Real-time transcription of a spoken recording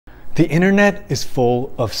The internet is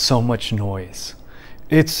full of so much noise.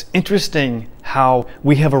 It's interesting how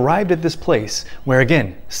we have arrived at this place where,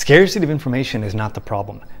 again, scarcity of information is not the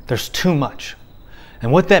problem. There's too much.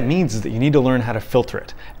 And what that means is that you need to learn how to filter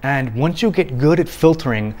it. And once you get good at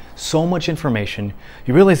filtering so much information,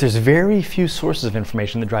 you realize there's very few sources of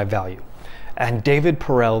information that drive value. And David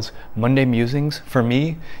Perell's Monday Musings, for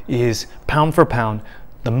me, is pound for pound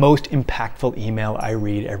the most impactful email I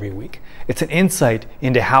read every week. It's an insight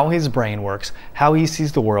into how his brain works, how he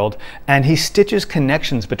sees the world, and he stitches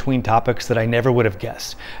connections between topics that I never would have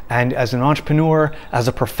guessed. And as an entrepreneur, as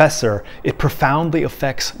a professor, it profoundly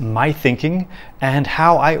affects my thinking and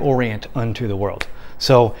how I orient unto the world.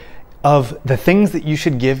 So, of the things that you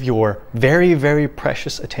should give your very, very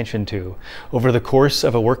precious attention to over the course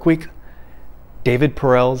of a work week, David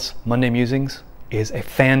Perell's Monday Musings is a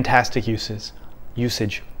fantastic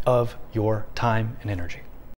usage of your time and energy.